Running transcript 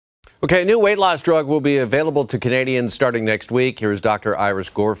Okay, a new weight loss drug will be available to Canadians starting next week. Here's Dr.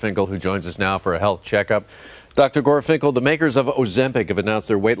 Iris Gorfinkel, who joins us now for a health checkup. Dr. Gorfinkel, the makers of Ozempic have announced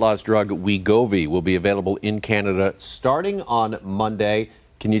their weight loss drug Wegovy will be available in Canada starting on Monday.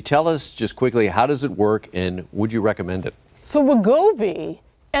 Can you tell us just quickly, how does it work and would you recommend it? So Wegovy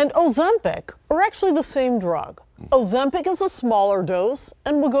and Ozempic are actually the same drug. Ozempic is a smaller dose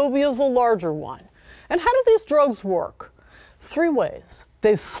and Wegovy is a larger one. And how do these drugs work? 3 ways.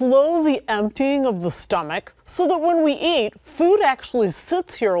 They slow the emptying of the stomach so that when we eat, food actually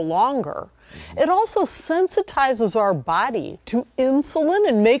sits here longer. It also sensitizes our body to insulin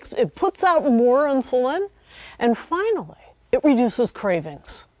and it puts out more insulin. And finally, it reduces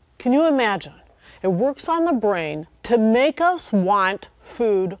cravings. Can you imagine? It works on the brain to make us want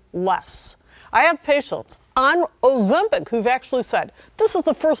food less. I have patients on Ozempic who've actually said, this is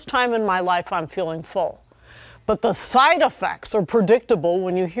the first time in my life I'm feeling full. But the side effects are predictable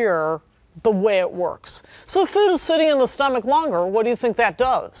when you hear the way it works. So if food is sitting in the stomach longer, what do you think that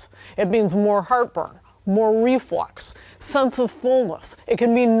does? It means more heartburn, more reflux, sense of fullness. It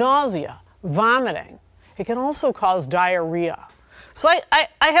can mean nausea, vomiting. It can also cause diarrhea. So I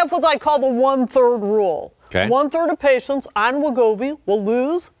have what I call the 1/3 rule. Okay. 1/3 of patients on Wegovy will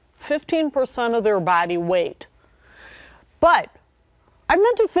lose 15% of their body weight. But I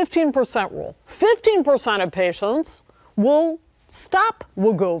meant a 15% rule. 15% of patients will stop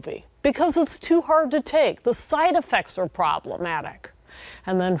Wegovy because it's too hard to take. The side effects are problematic.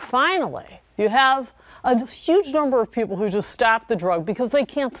 And then finally, you have a huge number of people who just stop the drug because they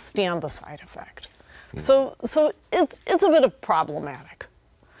can't stand the side effect. So it's a bit of problematic.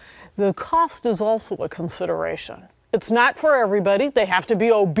 The cost is also a consideration. It's not for everybody. They have to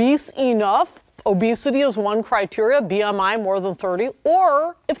be obese enough. Obesity is one criteria, BMI more than 30,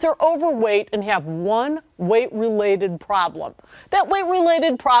 or if they're overweight and have one weight-related problem. That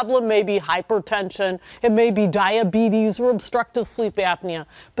weight-related problem may be hypertension, it may be diabetes or obstructive sleep apnea,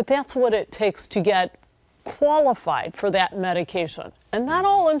 but that's what it takes to get qualified for that medication. And not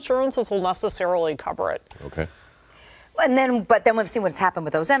all insurances will necessarily cover it. Okay. But then we've seen what's happened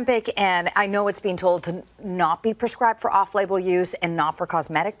with Ozempic, and I know it's being told to not be prescribed for off-label use and not for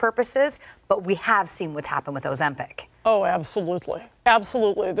cosmetic purposes, but we have seen what's happened with Ozempic. Oh, absolutely.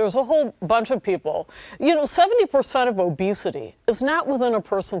 Absolutely. There's a whole bunch of people. 70% of obesity is not within a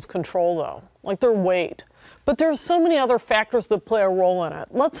person's control, though, like their weight. But there's so many other factors that play a role in it.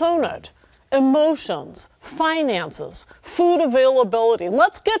 Let's own it. Emotions, finances, food availability.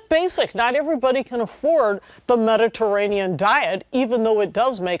 Let's get basic. Not everybody can afford the Mediterranean diet, even though it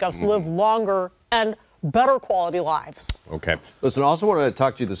does make us live longer and better quality lives. Okay. Listen, I also want to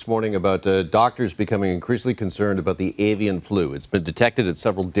talk to you this morning about doctors becoming increasingly concerned about the avian flu. It's been detected at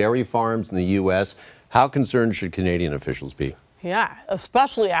several dairy farms in the U.S. How concerned should Canadian officials be? Yeah,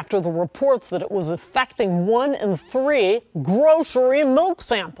 especially after the reports that it was affecting 1 in 3 grocery milk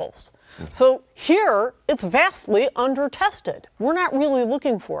samples. So here, it's vastly under-tested. We're not really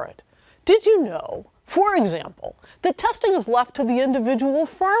looking for it. Did you know, for example, that testing is left to the individual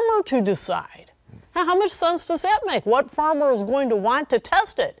farmer to decide? Now, how much sense does that make? What farmer is going to want to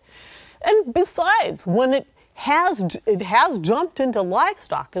test it? And besides, when it has jumped into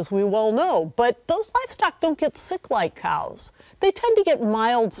livestock, as we well know, but those livestock don't get sick like cows. They tend to get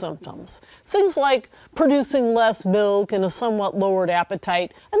mild symptoms, things like producing less milk and a somewhat lowered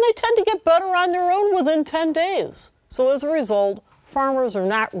appetite, and they tend to get better on their own within 10 days. So as a result, farmers are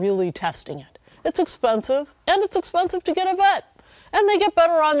not really testing it. It's expensive, and it's expensive to get a vet. And they get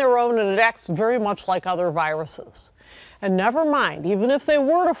better on their own, and it acts very much like other viruses. And never mind, even if they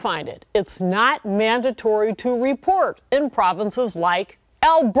were to find it, it's not mandatory to report in provinces like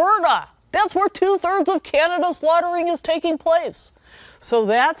Alberta. That's where 2/3 of Canada's slaughtering is taking place. So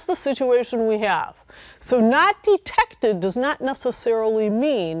that's the situation we have. So not detected does not necessarily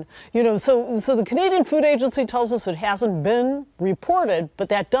mean, so the Canadian Food Agency tells us it hasn't been reported, but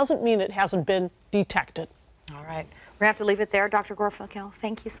that doesn't mean it hasn't been detected. All right. We're going to have to leave it there. Dr. Gorfinkel,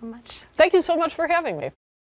 thank you so much. Thank you so much for having me.